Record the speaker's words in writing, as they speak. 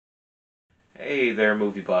Hey there,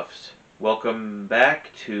 movie buffs. Welcome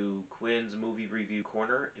back to Quinn's Movie Review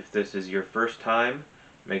Corner. If this is your first time,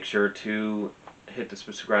 make sure to hit the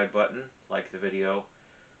subscribe button, like the video,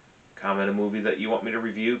 comment a movie that you want me to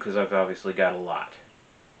review, because I've obviously got a lot.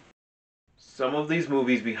 Some of these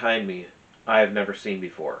movies behind me I have never seen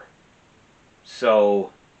before.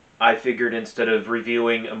 So I figured instead of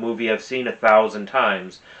reviewing a movie I've seen 1,000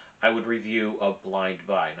 times, I would review a blind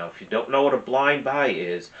buy. Now, if you don't know what a blind buy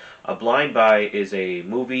is a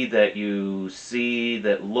movie that you see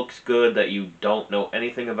that looks good, that you don't know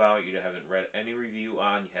anything about, you haven't read any review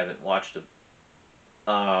on, you haven't watched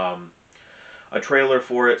a trailer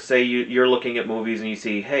for it. Say you're looking at movies and you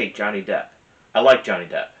see, hey, Johnny Depp. I like Johnny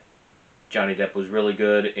Depp. Johnny Depp was really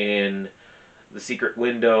good in The Secret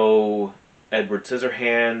Window, Edward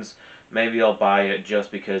Scissorhands. Maybe I'll buy it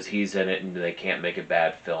just because he's in it and they can't make a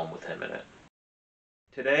bad film with him in it.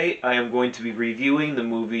 Today I am going to be reviewing the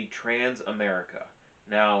movie Trans-America.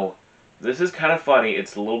 Now, this is kind of funny.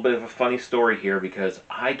 It's a little bit of a funny story here because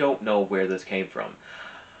I don't know where this came from.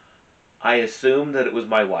 I assume that it was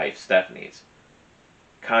my wife, Stephanie's,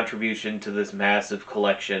 contribution to this massive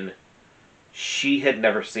collection. She had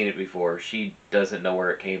never seen it before. She doesn't know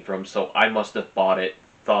where it came from, so I must have bought it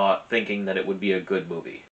thinking that it would be a good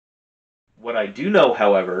movie. What I do know,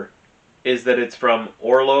 however, is that it's from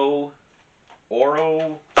Oro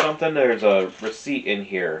something. There's a receipt in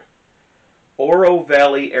here. Oro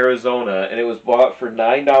Valley, Arizona, and it was bought for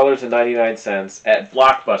 $9.99 at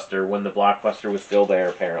Blockbuster when the Blockbuster was still there,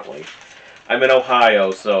 apparently. I'm in Ohio,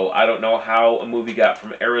 so I don't know how a movie got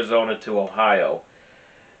from Arizona to Ohio.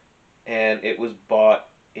 And it was bought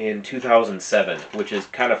in 2007, which is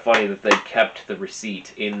kind of funny that they kept the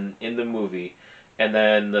receipt in the movie. And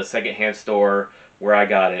then the secondhand store where I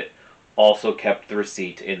got it also kept the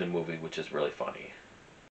receipt in the movie, which is really funny.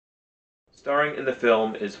 Starring in the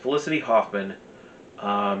film is Felicity Hoffman.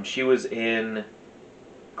 She was in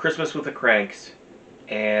Christmas with the Cranks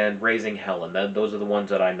and Raising Helen. Those are the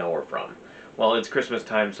ones that I know her from. Well, it's Christmas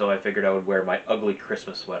time, so I figured I would wear my ugly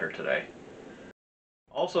Christmas sweater today.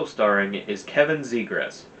 Also starring is Kevin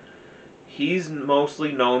Zegras. He's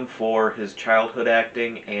mostly known for his childhood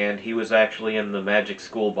acting, and he was actually in the Magic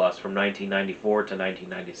School Bus from 1994 to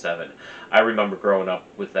 1997. I remember growing up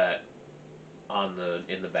with that in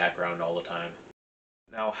the background all the time.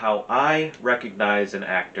 Now, how I recognize an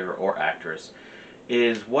actor or actress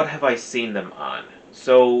is what have I seen them on.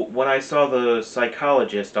 So when I saw the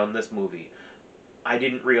psychologist on this movie, I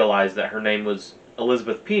didn't realize that her name was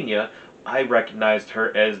Elizabeth Pena. I recognized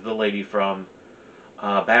her as the lady from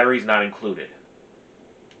Batteries Not Included,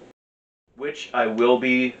 which I will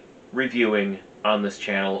be reviewing on this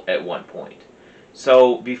channel at one point.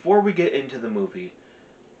 So before we get into the movie,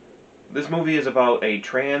 this movie is about a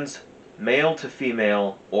trans male to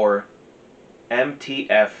female, or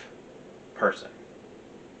MTF, person.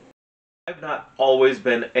 I've not always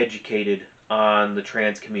been educated on the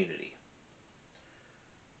trans community.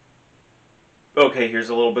 Okay, here's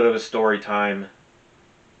a little bit of a story time.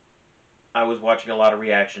 I was watching a lot of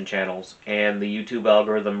reaction channels, and the YouTube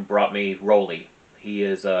algorithm brought me Rolly. He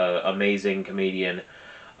is an amazing comedian.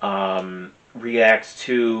 Reacts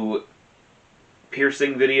to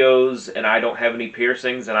piercing videos, and I don't have any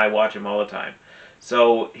piercings, and I watch him all the time.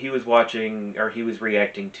 So he was reacting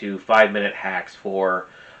to 5-minute hacks for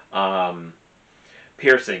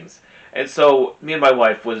piercings. And so me and my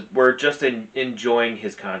wife were just enjoying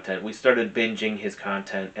his content. We started binging his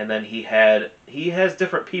content, and then he has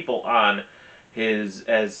different people on his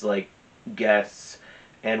as like guests.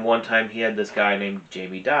 And one time he had this guy named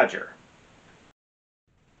Jamie Dodger.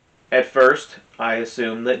 At first, I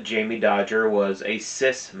assumed that Jamie Dodger was a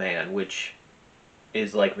cis man, which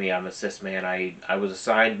is like me. I'm a cis man. I was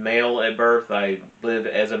assigned male at birth. I live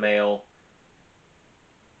as a male.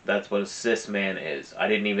 That's what a cis man is. I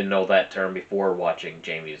didn't even know that term before watching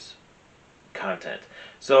Jamie's content.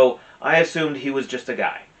 So I assumed he was just a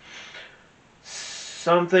guy.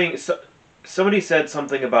 Somebody said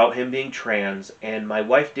something about him being trans, and my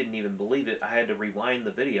wife didn't even believe it. I had to rewind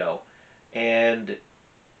the video. And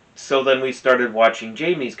so then we started watching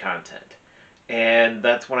Jamie's content. And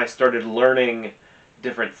that's when I started learning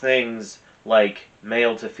different things like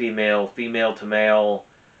male to female, female to male,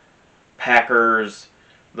 packers.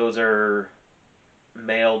 Those are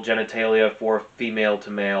male genitalia for female to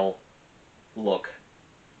male look.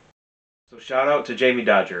 So shout out to Jamie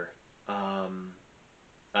Dodger. I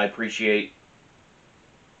appreciate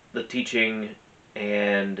the teaching,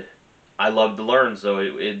 and I love to learn, so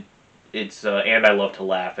and I love to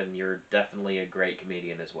laugh, and you're definitely a great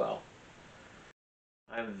comedian as well.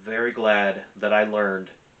 I'm very glad that I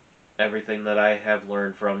learned everything that I have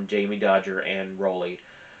learned from Jamie Dodger and Rolly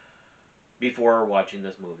before watching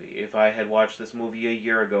this movie. If I had watched this movie a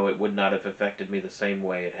year ago, it would not have affected me the same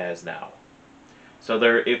way it has now. So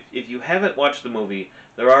if you haven't watched the movie,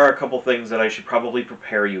 there are a couple things that I should probably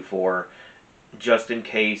prepare you for, just in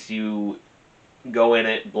case you go in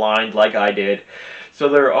it blind like I did. So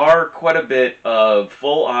there are quite a bit of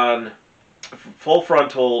full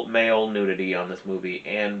frontal male nudity on this movie,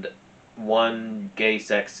 and one gay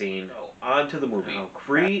sex scene. So, on to the movie. Oh,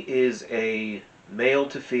 Bree is a male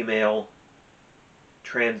to female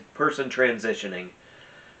person transitioning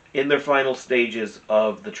in their final stages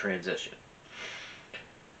of the transition.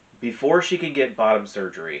 Before she can get bottom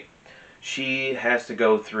surgery, she has to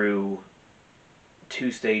go through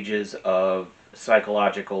 2 stages of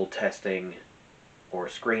psychological testing or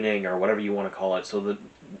screening or whatever you want to call it. So that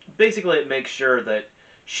basically it makes sure that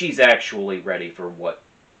she's actually ready for what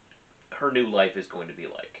her new life is going to be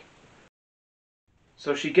like.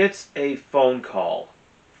 So she gets a phone call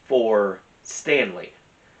for Stanley.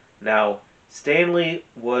 Now, Stanley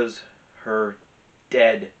was her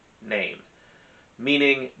dead name,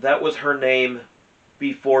 meaning that was her name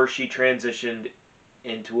before she transitioned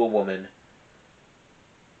into a woman,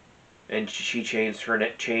 and she changed her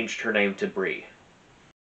name to Bree.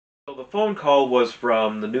 So the phone call was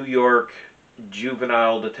from the New York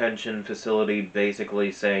juvenile detention facility,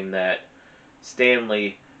 basically saying that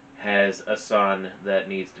Stanley has a son that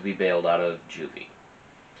needs to be bailed out of juvie.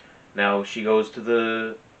 Now she goes to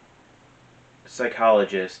the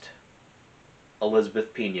psychologist,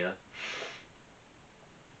 Elizabeth Pena,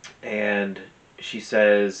 and she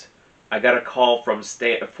says, I got a call from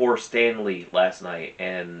for Stanley last night,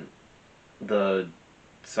 and the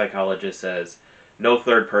psychologist says, no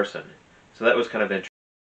third person. So that was kind of interesting.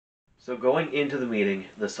 So going into the meeting,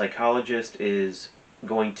 the psychologist is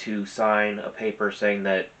going to sign a paper saying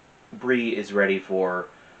that Bree is ready for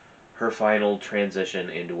her final transition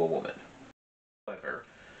into a woman. However,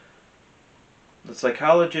 the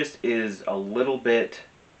psychologist is a little bit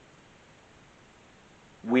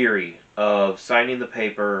weary of signing the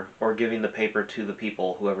paper or giving the paper to the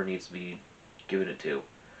people, whoever needs to be given it to,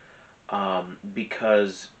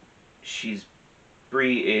 because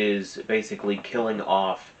Bree is basically killing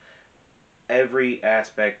off every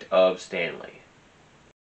aspect of Stanley.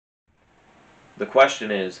 The question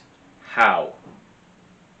is, how?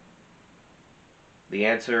 The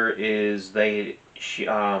answer is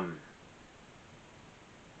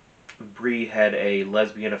Bree had a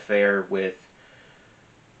lesbian affair with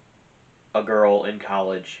a girl in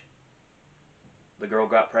college. The girl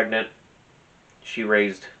got pregnant. She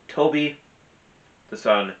raised Toby, the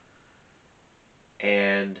son,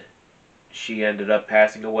 and she ended up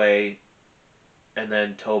passing away, and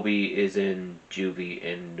then Toby is in juvie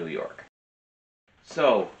in New York.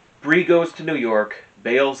 So, Bree goes to New York,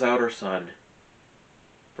 bails out her son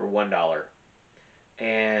for $1,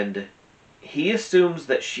 and he assumes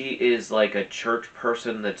that she is like a church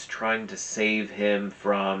person that's trying to save him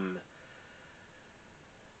from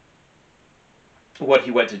what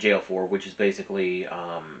he went to jail for, which is basically,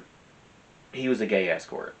 he was a gay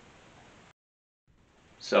escort.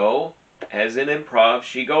 So, as in improv,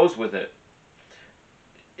 she goes with it.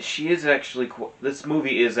 This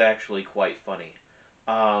movie is actually quite funny.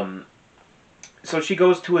 So she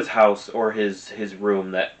goes to his house, or his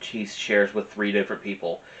room that he shares with 3 different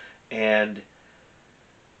people, and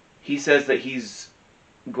he says that he's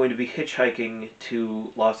going to be hitchhiking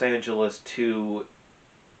to Los Angeles to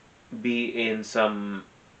be in some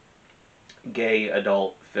gay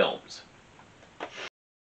adult films.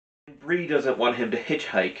 Bree doesn't want him to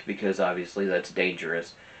hitchhike because obviously that's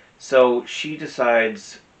dangerous. So she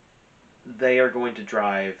decides they are going to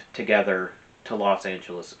drive together to Los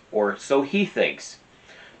Angeles, or so he thinks.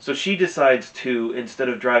 So she decides to, instead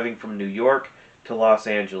of driving from New York to Los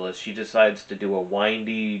Angeles, she decides to do a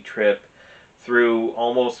windy trip through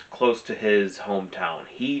almost close to his hometown.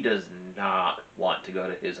 He does not want to go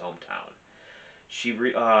to his hometown.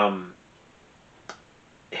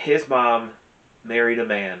 His mom married a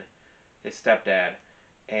man, his stepdad,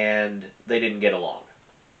 and they didn't get along.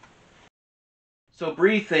 So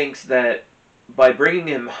Bree thinks that by bringing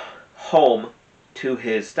him home to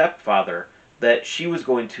his stepfather, that she was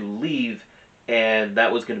going to leave and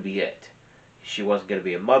that was going to be it. She wasn't going to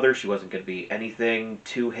be a mother, she wasn't going to be anything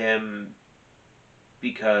to him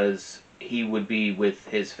because he would be with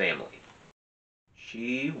his family.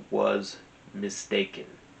 She was mistaken,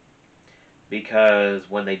 because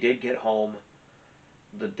when they did get home,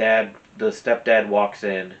 the stepdad walks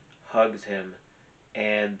in, hugs him,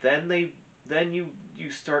 and then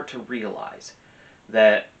you start to realize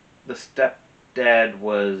that the dad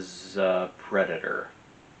was a predator.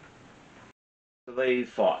 So they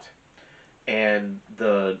fought. And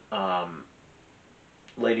the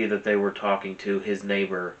lady that they were talking to, his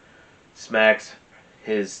neighbor, smacks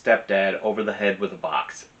his stepdad over the head with a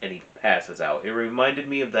box, and he passes out. It reminded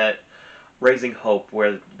me of that Raising Hope,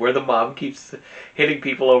 where the mom keeps hitting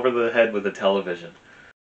people over the head with a television.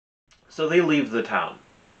 So they leave the town,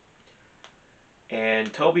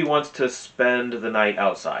 and Toby wants to spend the night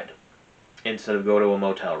outside instead of go to a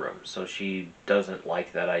motel room. So she doesn't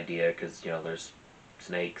like that idea because there's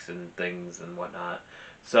snakes and things and whatnot.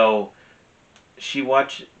 So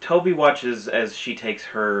Toby watches as she takes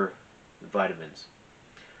her vitamins,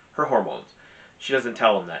 her hormones. She doesn't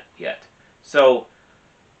tell him that yet. So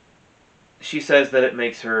she says that it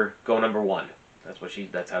makes her go number one.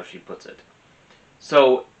 That's how she puts it.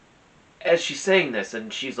 So as she's saying this,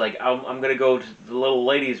 and she's like, I'm gonna go to the little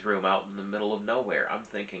ladies' room out in the middle of nowhere. I'm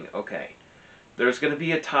thinking, okay, there's gonna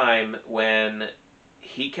be a time when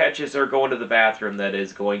he catches her going to the bathroom that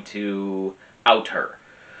is going to out her.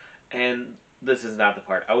 And this is not the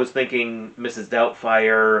part. I was thinking Mrs.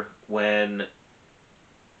 Doubtfire when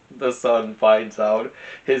the son finds out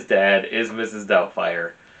his dad is Mrs.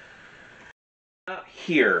 Doubtfire. Not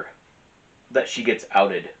here that she gets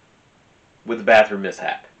outed with a bathroom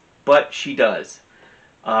mishap, but she does.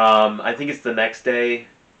 I think it's the next day.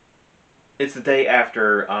 It's the day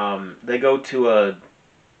after. They go to a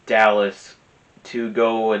Dallas to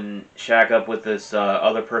go and shack up with this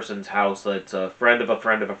other person's house that's a friend of a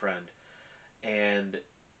friend of a friend. And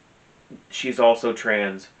she's also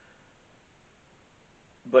trans,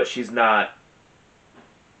 but she's not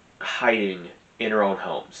hiding in her own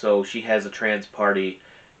home. So she has a trans party,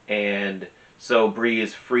 and so Bree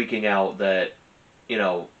is freaking out that,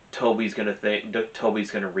 Toby's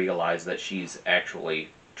gonna realize that she's actually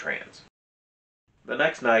trans. The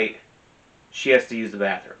next night, she has to use the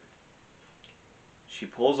bathroom. He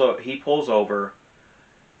pulls over,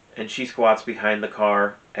 and she squats behind the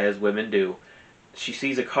car, as women do. She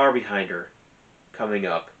sees a car behind her coming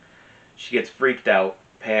up. She gets freaked out,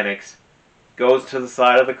 panics, goes to the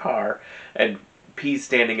side of the car, and pees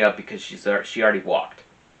standing up because she already walked.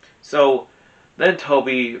 So then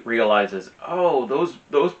Toby realizes, oh, those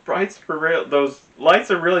those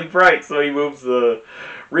lights are really bright. So he moves the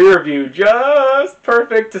rear view just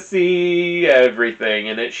perfect to see everything,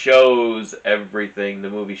 and it shows everything. The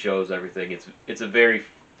movie shows everything. It's a very,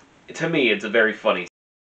 to me, it's a very funny.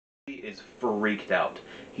 He is freaked out.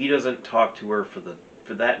 He doesn't talk to her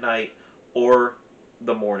for that night or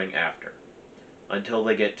the morning after until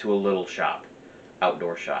they get to a little shop,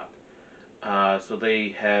 outdoor shop. So they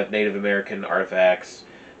have Native American artifacts,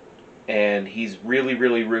 and he's really,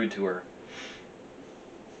 really rude to her.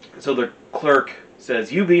 So the clerk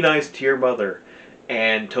says, "You be nice to your mother,"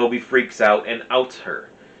 and Toby freaks out and outs her,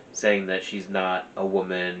 saying that she's not a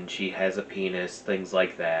woman, she has a penis, things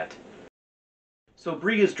like that. So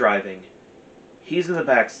Bree is driving. He's in the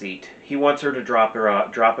back seat. He wants her to drop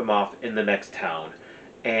him off in the next town,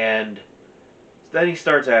 and then he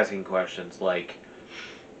starts asking questions like,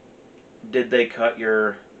 "Did they cut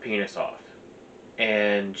your penis off?"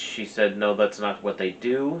 And she said, "No, that's not what they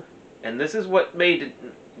do." And this is what made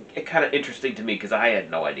it kind of interesting to me because I had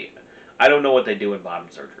no idea. I don't know what they do in bottom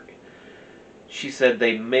surgery. She said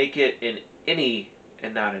they make it an innie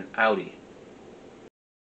and not an outie.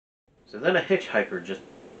 So then a hitchhiker just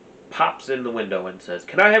pops in the window and says,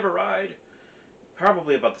 "Can I have a ride?"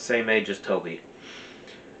 Probably about the same age as Toby.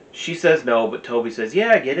 She says no, but Toby says,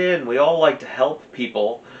 "Yeah, get in. We all like to help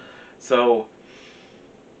people." So,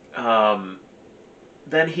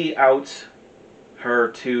 then he outs her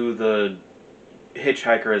to the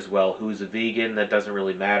hitchhiker as well, who's a vegan. That doesn't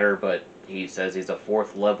really matter, but he says he's a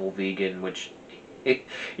 4th level vegan, which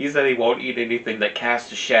he said he won't eat anything that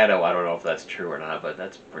casts a shadow. I don't know if that's true or not, but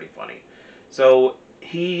that's pretty funny. So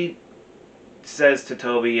he says to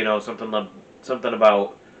Toby, something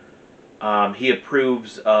about he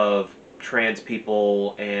approves of trans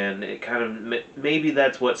people, and it kind of maybe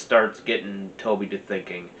that's what starts getting Toby to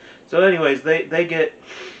thinking. So, anyways, they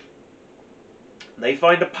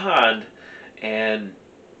find a pond, and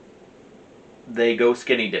they go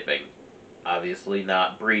skinny dipping. Obviously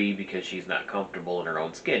not Bree, because she's not comfortable in her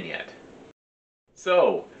own skin yet.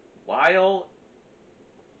 So, while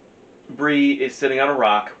Bree is sitting on a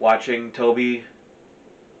rock watching Toby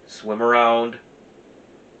swim around,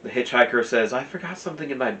 the hitchhiker says, "I forgot something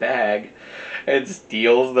in my bag," and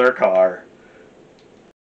steals their car.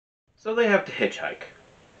 So they have to hitchhike,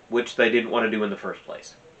 which they didn't want to do in the first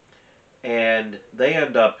place. And they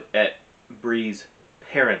end up at Bree's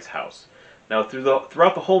parents' house. Now, throughout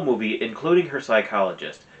the whole movie, including her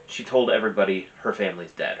psychologist, she told everybody her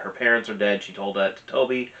family's dead. Her parents are dead. She told that to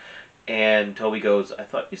Toby, and Toby goes, "I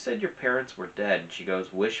thought you said your parents were dead." And she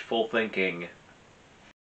goes, "Wishful thinking."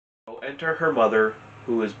 So enter her mother,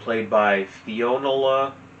 who is played by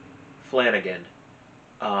Fiona Flanagan.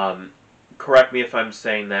 Um, Correct me if I'm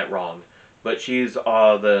saying that wrong, but she's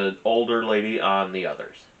the older lady on The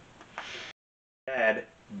Others. Dad,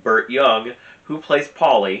 Burt Young, who plays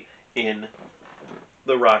Paulie in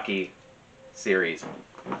the Rocky series.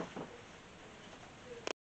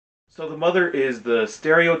 So the mother is the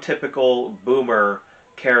stereotypical boomer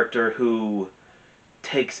character who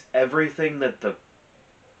takes everything that the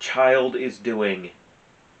child is doing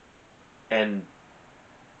and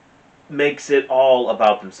makes it all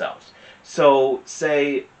about themselves. So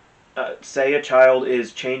say a child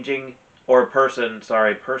is changing, or person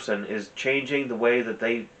is changing the way that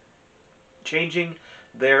they changing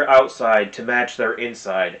their outside to match their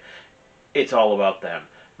inside. It's all about them.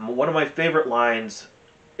 One of my favorite lines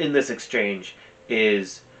in this exchange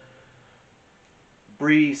is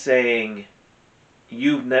Bree saying,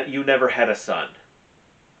 you never had a son."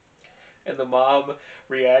 And the mom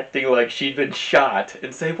reacting like she'd been shot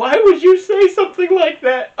and say, "Why would you say something like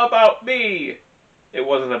that about me?" It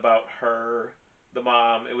wasn't about her, the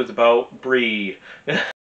mom, it was about Bree.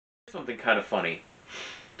 Something kind of funny.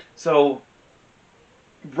 So,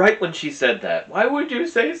 right when she said that, "Why would you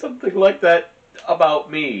say something like that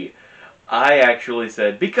about me?" I actually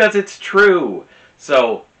said, "Because it's true."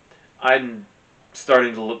 So, I'm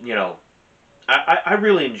starting to look, I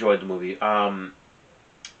really enjoyed the movie.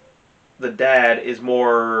 The dad is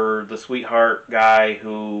more the sweetheart guy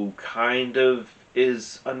who kind of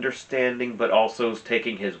is understanding, but also is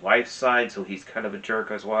taking his wife's side, so he's kind of a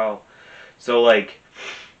jerk as well. So, like,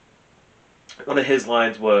 one of his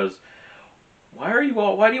lines was, why do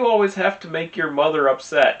you always have to make your mother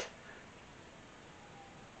upset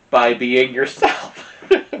by being yourself?"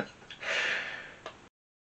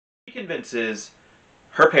 He convinces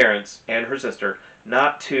her parents and her sister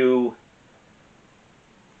not to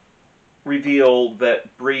reveal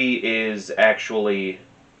that Bree is actually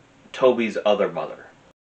Toby's other mother,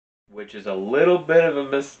 which is a little bit of a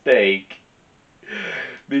mistake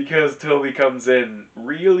because Toby comes in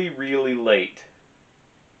really, really late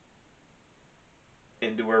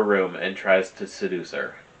into her room and tries to seduce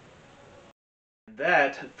her.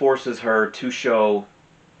 That forces her to show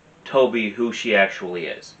Toby who she actually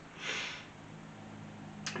is.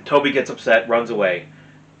 Toby gets upset, runs away,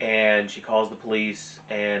 and she calls the police,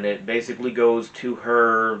 and it basically goes to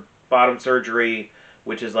her bottom surgery,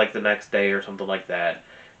 which is like the next day or something like that.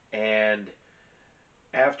 And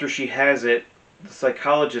after she has it, the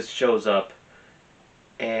psychologist shows up,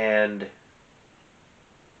 and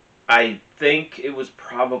I think it was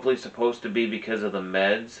probably supposed to be because of the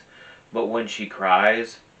meds, but when she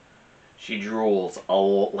cries, she drools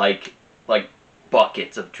like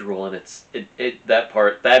buckets of drool, and that's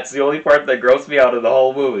the only part that grossed me out of the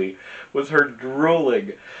whole movie was her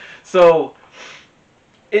drooling. So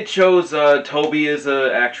it shows Toby is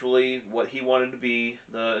actually what he wanted to be,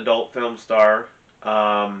 the adult film star.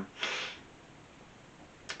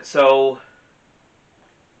 So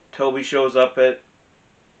Toby shows up at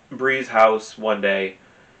Bree's house one day,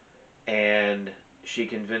 and she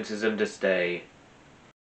convinces him to stay,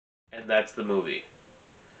 and that's the movie.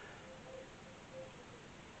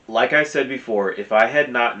 Like I said before, if I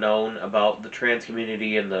had not known about the trans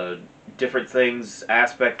community and the different things,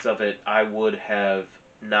 aspects of it, I would have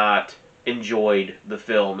not enjoyed the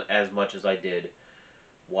film as much as I did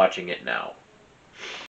watching it now.